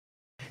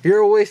You're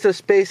a waste of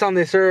space on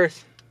this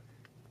earth.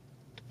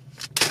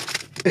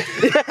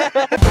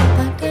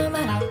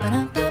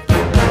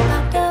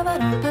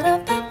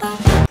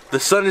 The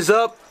sun is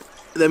up.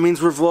 That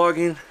means we're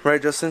vlogging,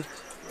 right, Justin?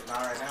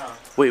 Not right now.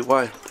 Wait,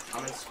 why?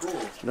 I'm in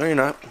school. No, you're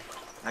not.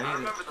 I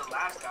remember the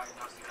last guy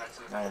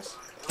Nice.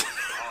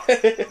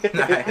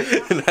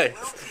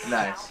 Nice.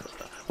 Nice.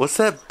 What's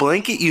that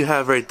blanket you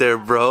have right there,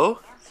 bro?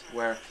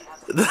 Where?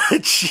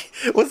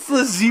 What's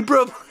the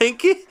zebra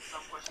blanket?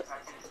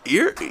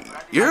 You're.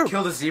 I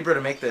killed a zebra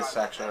to make this,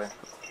 actually.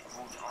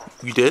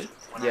 You did?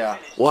 Yeah.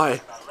 Why?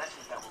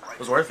 It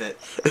was worth it.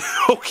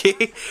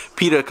 Okay,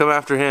 Peter, come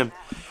after him.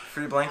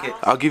 Free blanket.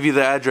 I'll give you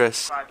the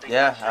address.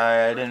 Yeah,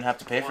 I didn't have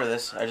to pay for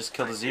this. I just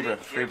killed a zebra.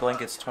 Free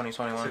blankets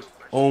 2021.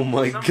 Oh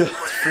my god.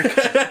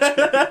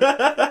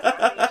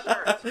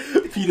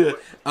 Peter,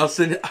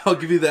 I'll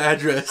give you the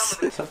address.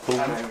 What's up,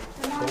 Kobe?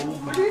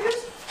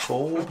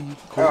 Kobe.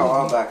 Oh,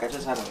 I'm back. I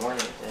just had a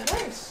morning.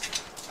 Nice.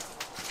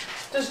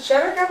 Does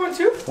Cheddar have one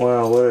too?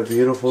 Wow, what a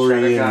beautiful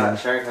reunion.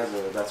 Sherrick has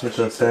a, that's what It's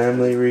a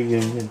family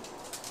reunion.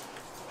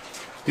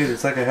 Dude,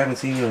 it's like I haven't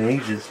seen you in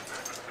ages.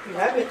 You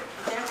haven't.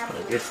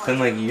 It's been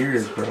like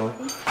years, bro.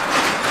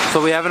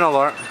 So we have an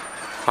alarm.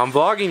 I'm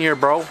vlogging here,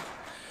 bro.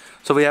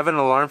 So we have an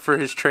alarm for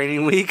his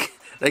training week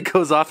that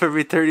goes off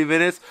every 30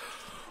 minutes.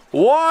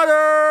 Water!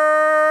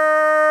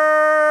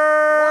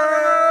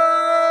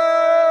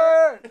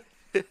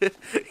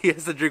 He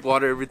has to drink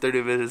water every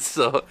 30 minutes,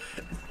 so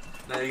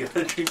now you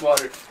gotta drink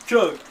water.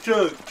 Chug,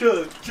 chug,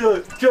 chug,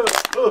 chug, chug.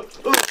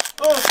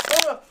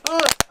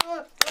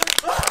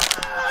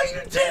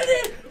 You did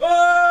it! Oh!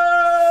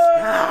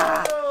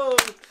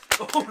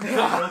 Oh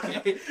god.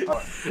 Okay.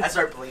 I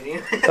start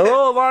bleeding.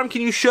 Hello, alarm,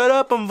 can you shut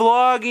up? I'm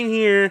vlogging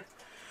here.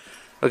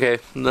 Okay,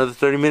 another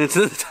 30 minutes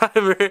in the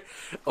timer.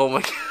 Oh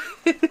my god.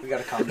 We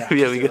gotta calm down.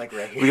 Yeah, we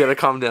gotta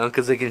calm down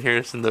because they can hear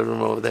us in the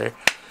room over there.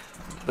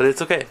 But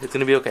it's okay. It's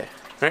gonna be okay,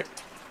 right?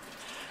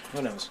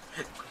 Who knows?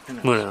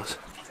 Who knows?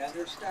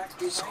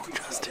 So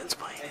Justin's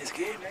playing his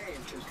game.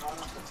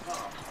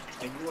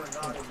 And you are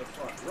not in the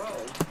front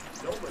row,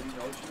 nobody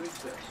knows you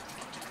exist.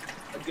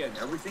 Again,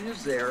 everything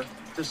is there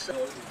to say.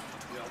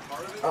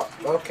 Oh,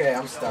 okay,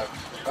 I'm stuck.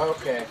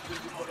 Okay.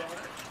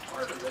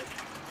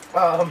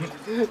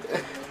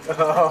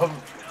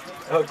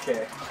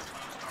 Okay.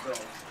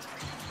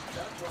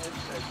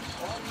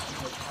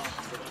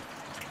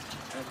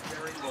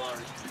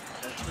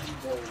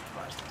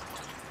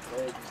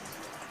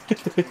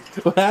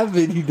 What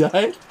happened? You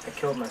died? I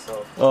killed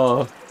myself.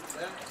 Oh.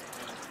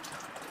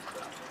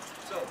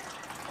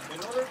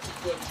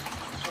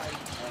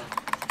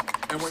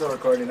 I'm still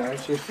recording,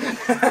 aren't you?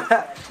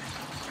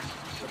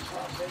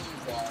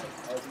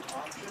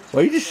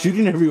 Why are you just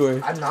shooting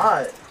everywhere? I'm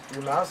not.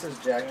 Your mouse is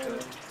jacked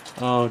up.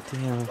 Oh,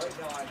 damn.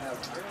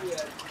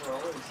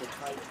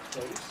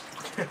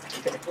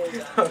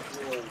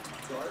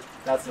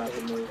 That's not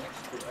the move.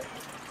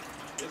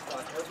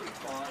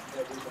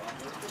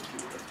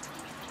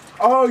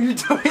 Oh, you're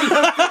doing the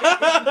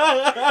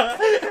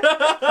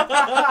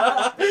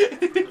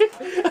thing.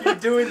 You're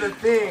doing the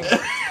thing.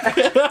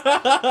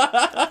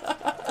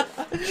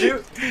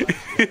 Shoot.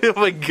 Oh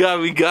my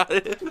god, we got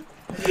it.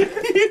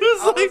 He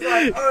was like,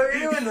 oh,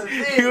 you're doing the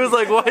thing. he was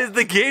like, why is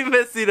the game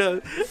messing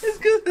up? It's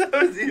because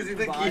I was using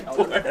the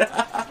keyboard.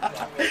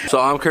 So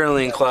I'm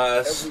currently in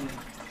class.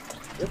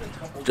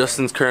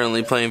 Justin's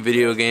currently playing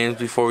video games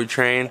before we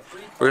train.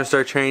 We're gonna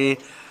start training.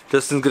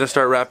 Justin's gonna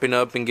start wrapping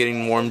up and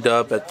getting warmed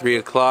up at 3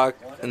 o'clock.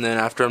 And then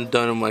after I'm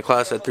done with my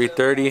class at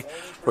 3:30,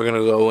 we're gonna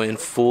go in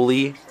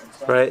fully,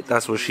 right?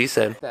 That's what she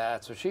said.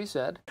 That's what she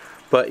said.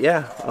 But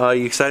yeah,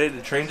 you excited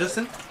to train,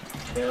 Justin?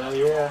 Hell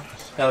yeah.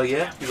 Hell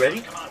yeah. You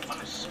ready?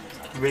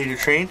 You ready to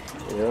train?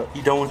 Yep.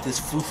 You done with this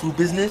foo-foo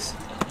business?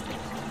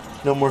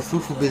 No more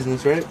foo-foo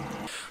business, right?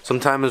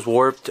 Some time is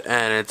warped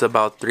and it's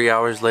about 3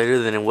 hours later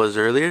than it was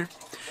earlier.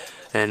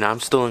 And I'm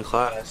still in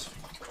class.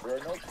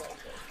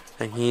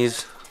 And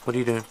he's, what are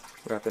you doing?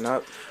 Wrapping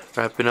up.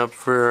 Wrapping up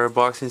for our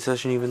boxing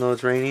session even though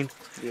it's raining.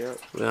 Yep.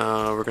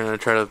 We're gonna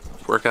try to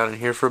work out in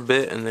here for a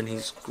bit and then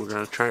we're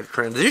gonna try to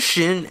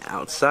transition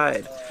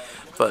outside.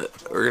 But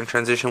we're gonna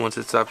transition once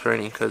it stops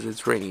raining because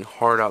it's raining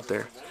hard out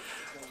there.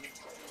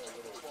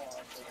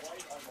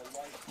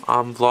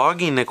 I'm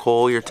vlogging,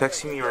 Nicole. You're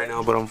texting me right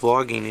now, but I'm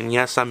vlogging. And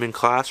yes, I'm in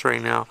class right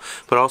now,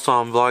 but also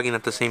I'm vlogging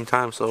at the same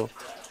time. So,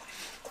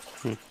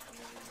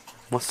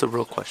 what's the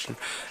real question?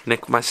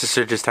 Nick, my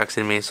sister just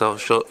texted me, so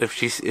if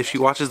she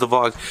watches the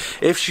vlogs,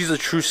 if she's a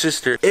true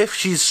sister, if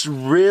she's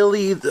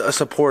really a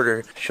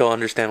supporter, she'll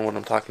understand what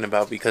I'm talking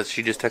about because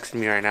she just texted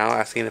me right now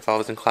asking if I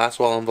was in class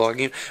while I'm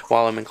vlogging,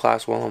 while I'm in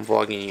class while I'm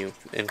vlogging you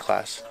in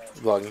class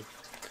vlogging,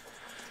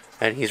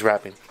 and he's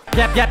rapping.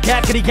 Yap yap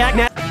yap kitty cat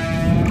nap.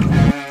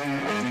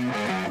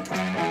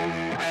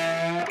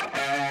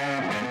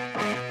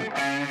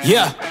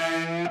 Yeah.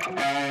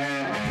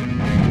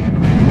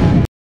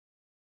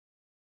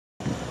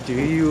 Do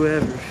you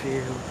ever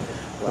feel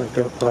like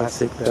a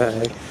plastic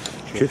bag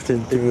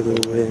drifting through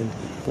the wind,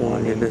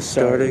 wanting to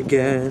start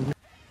again?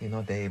 You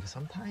know, Dave,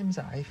 sometimes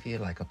I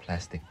feel like a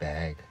plastic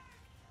bag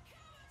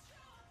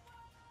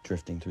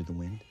drifting through the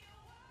wind.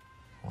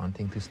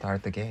 Wanting to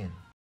start the game.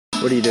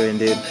 What are you doing,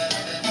 dude? Look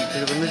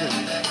at the mission.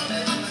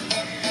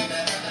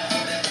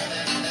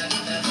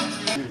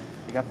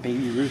 You got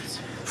Baby Roots.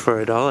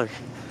 For $1.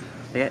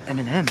 They got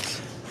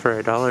M&M's.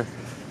 For $1.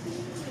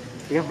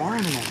 You got more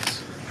M&M's.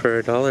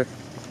 For $1.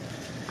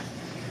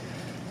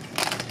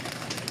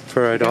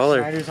 For $1.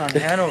 Sliders on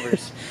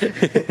Hanover's.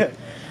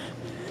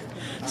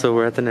 So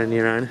we're at the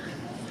 99.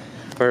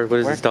 Or what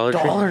is this, Dollar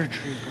Tree? Dollar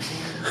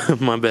Tree.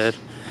 My bad.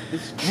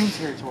 This is green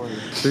territory.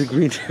 This is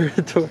green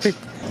territory.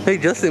 Hey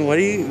Justin, what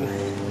do you?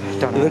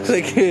 Don't It looks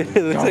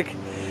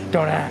like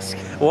Don't ask.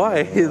 Why?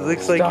 It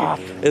looks Stop.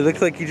 like it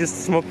looks like you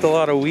just smoked a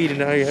lot of weed and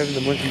now you're having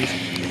the monkeys.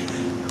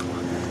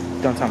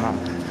 Don't tell Mom.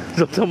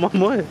 Don't tell Mom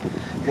what?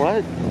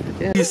 What?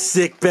 Yeah. You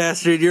sick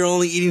bastard! You're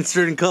only eating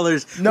certain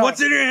colors. No.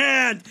 What's in your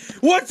hand?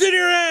 What's in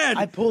your hand?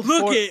 I pulled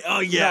Look four. it. Oh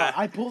yeah.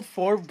 No, I pulled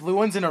 4 blue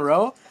ones in a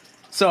row.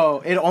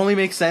 So it only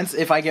makes sense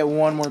if I get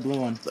one more blue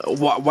one.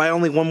 Why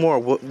only one more?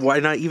 Why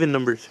not even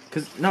numbers?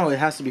 Cause no, it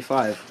has to be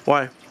 5.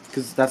 Why?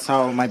 Because that's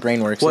how my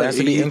brain works. What, It has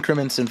to be you-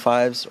 increments in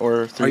 5s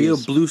or 3s. Are you a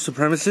blue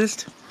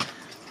supremacist?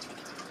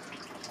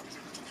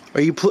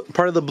 Are you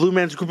part of the Blue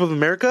Man's Group of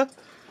America?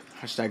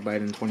 Hashtag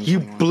Biden 2021.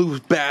 You blue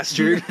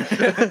bastard.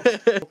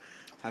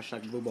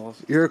 Hashtag blue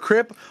balls. You're a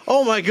Crip?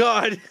 Oh my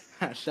god.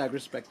 Hashtag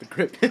respect the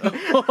Crip.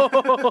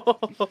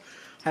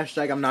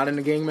 Hashtag I'm not in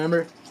a gang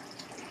member.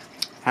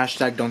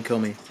 Hashtag don't kill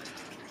me.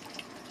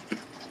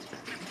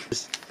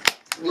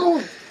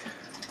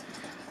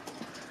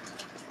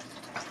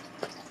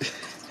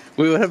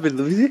 Wait, what happened?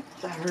 Let me see.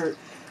 That hurt.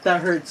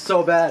 That hurt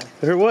so bad.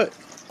 Heard what?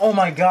 Oh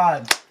my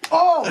god.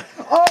 Oh!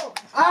 Oh!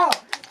 Ow!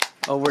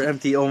 Oh, we're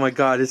empty. Oh my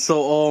god. It's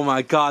so. Oh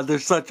my god.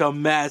 There's such a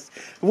mess.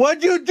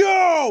 What'd you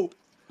do?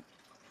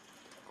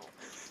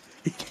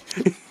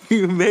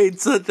 You made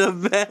such a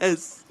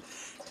mess.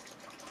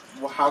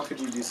 Well, how could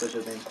you do such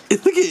a thing?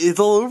 Look at it. It's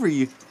all over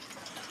you.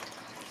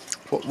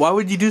 Why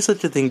would you do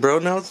such a thing, bro?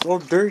 Now it's all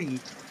dirty.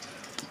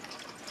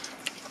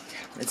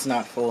 It's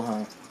not full,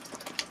 huh?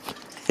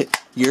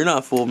 You're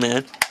not full,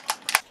 man.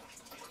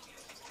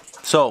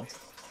 So,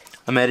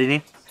 I'm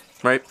editing,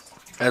 right?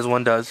 As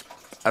one does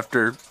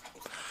after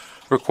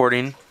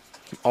recording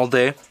all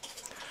day.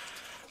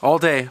 All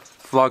day.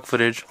 Vlog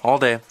footage. All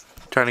day.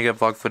 Trying to get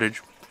vlog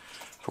footage.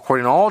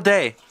 Recording all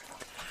day.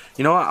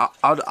 You know what?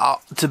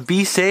 I'll to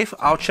be safe,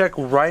 I'll check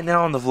right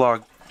now on the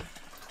vlog.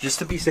 Just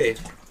to be safe.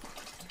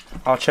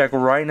 I'll check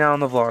right now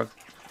on the vlog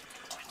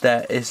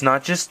that it's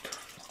not just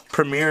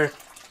Premiere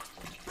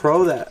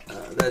Pro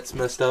that's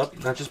messed up.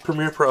 Not just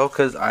Premiere Pro,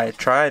 because I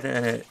tried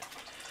and it.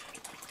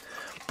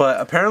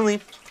 But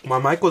apparently my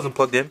mic wasn't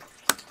plugged in.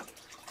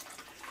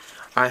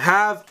 I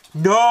have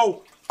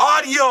no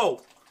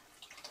audio.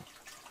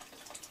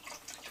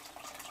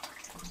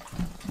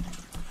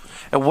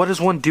 And what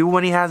does one do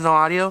when he has no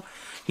audio?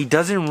 He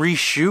doesn't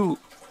reshoot.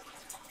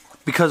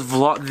 Because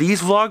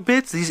these vlog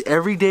bits, these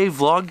everyday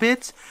vlog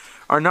bits,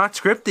 are not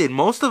scripted.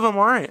 Most of them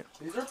aren't.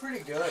 These are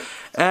pretty good.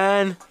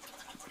 And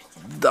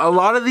a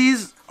lot of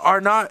these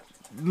are not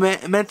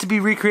meant to be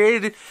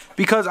recreated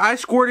because I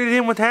squirted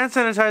him with hand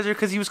sanitizer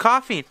because he was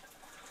coughing.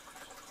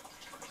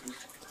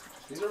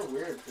 These are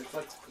weird. It's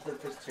like they're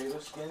potato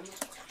skins.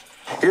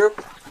 Here,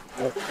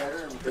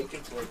 Cheddar and bacon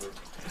flavored.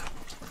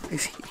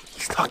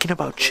 he's talking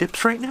about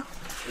chips right now?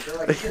 They're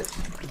like chips.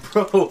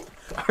 Bro,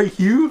 are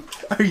you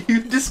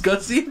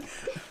discussing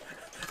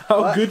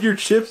how What? good your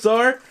chips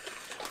are?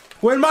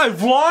 When my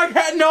vlog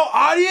had no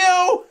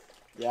audio?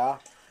 Yeah.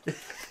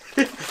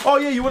 Oh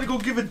yeah, you want to go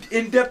give an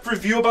in-depth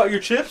review about your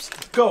chips?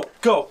 Go.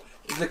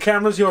 The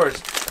camera's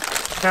yours.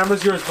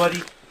 Camera's yours,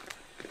 buddy.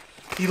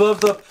 You love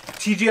the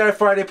TGI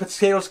Friday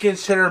potato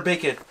skins, cheddar, and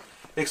bacon.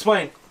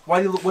 Explain.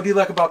 What do you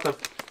like about them?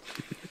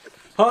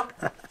 Huh?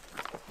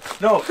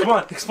 No, come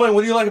on. Explain.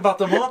 What do you like about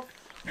them, huh?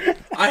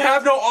 I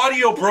have no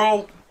audio,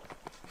 bro.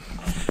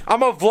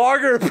 I'm a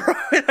vlogger, bro,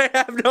 and I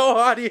have no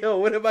audio.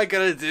 What am I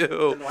gonna do?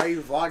 Then why are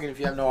you vlogging if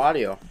you have no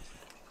audio?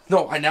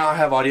 No, I now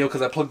have audio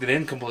because I plugged it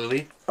in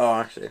completely. Oh,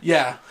 actually.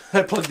 Yeah,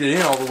 I plugged it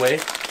in all the way.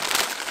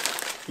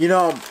 You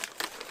know,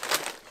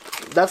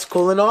 that's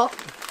cool and all.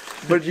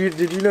 But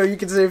did you know you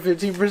can save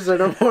 15%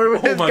 or more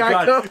with Oh my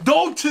Geico? god!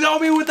 Don't tell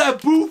me with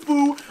that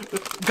boo-boo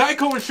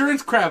Geico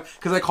insurance crap.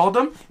 Because I called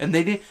them and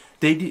they did.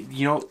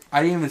 You know,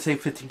 I didn't even say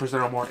 15%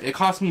 or more. It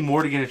cost me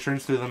more to get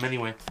insurance through them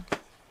anyway.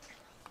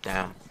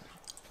 Damn.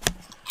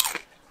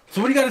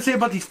 So what do you got to say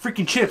about these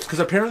freaking chips? Because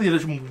apparently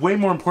they're way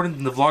more important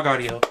than the vlog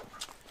audio.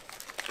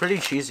 Pretty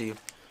cheesy.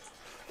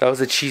 That was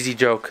a cheesy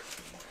joke,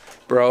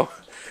 bro.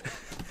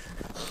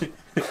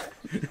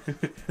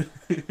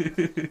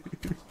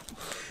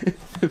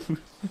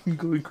 I'm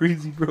going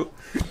crazy, bro.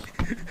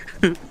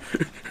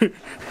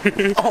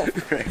 Oh,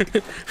 great.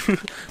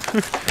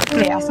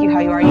 They ask you how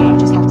you are, you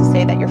just have to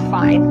say that you're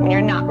fine when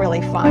you're not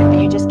really fine,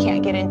 but you just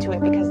can't get into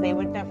it because they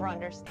would never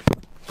understand.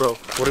 Bro,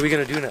 what are we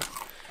gonna do now?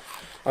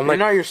 I'm You're like,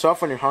 not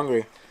yourself when you're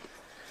hungry.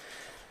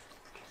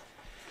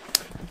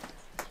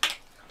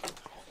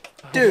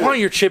 I want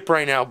your chip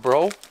right now,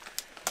 bro.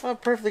 Oh,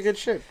 perfectly good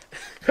shit.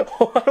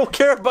 I don't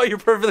care about your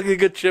perfectly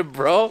good chip,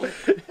 bro.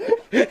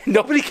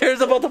 Nobody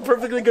cares about the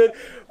perfectly good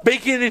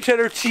bacon and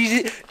cheddar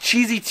cheesy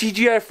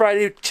TGI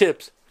Friday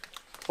chips.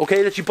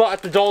 Okay, that you bought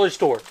at the dollar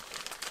store.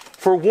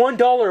 For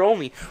 $1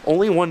 only.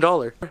 Only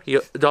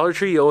 $1. Dollar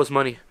Tree, you owe us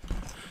money.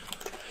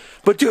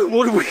 But dude,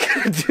 what are we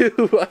gonna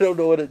do? I don't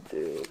know what to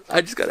do.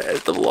 I just gotta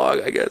edit the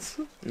vlog, I guess.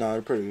 No,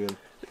 they're pretty good.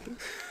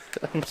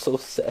 I'm so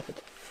sad.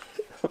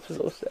 I'm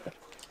so sad.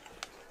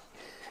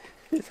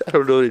 I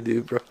don't know what to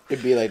do, bro.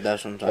 It'd be like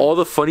that sometimes. All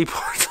the funny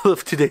parts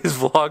of today's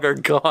vlog are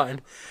gone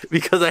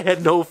because I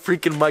had no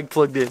freaking mic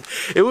plugged in.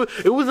 It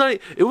was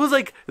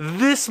like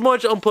this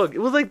much unplugged. It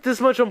was like this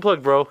much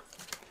unplugged, bro.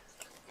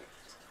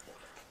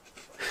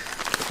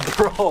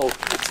 Bro,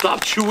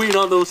 stop chewing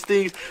on those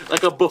things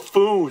like a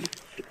buffoon.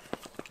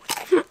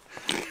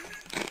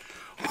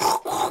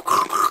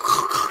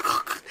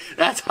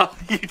 That's how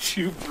you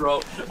chew,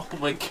 bro. Oh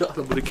my god,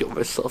 I'm gonna kill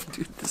myself,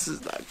 dude. This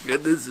is not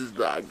good. This is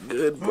not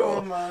good,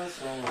 bro.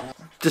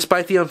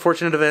 Despite the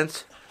unfortunate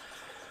events,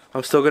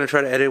 I'm still gonna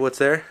try to edit what's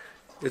there.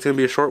 It's gonna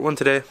be a short one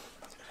today.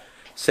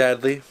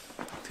 Sadly,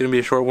 it's gonna be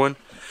a short one.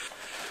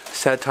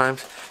 Sad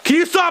times. Can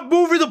you stop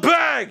moving the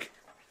bag?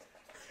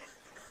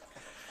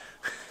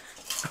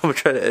 I'm gonna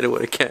try to edit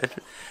what I can.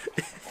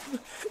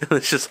 And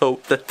let's just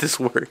hope that this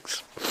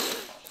works.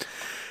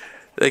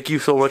 Thank you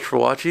so much for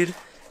watching.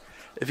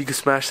 If you could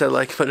smash that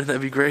like button,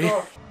 that'd be great.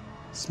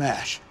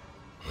 Smash.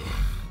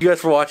 You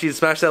guys for watching.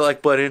 Smash that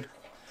like button.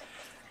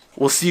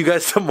 We'll see you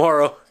guys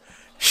tomorrow.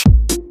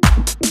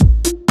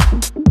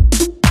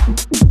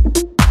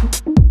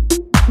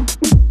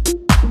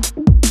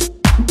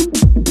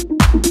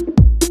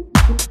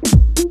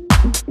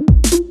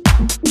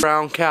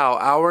 Brown cow,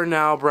 our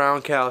now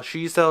brown cow.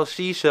 She sells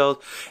seashells.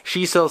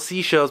 She sells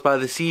seashells by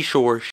the seashore.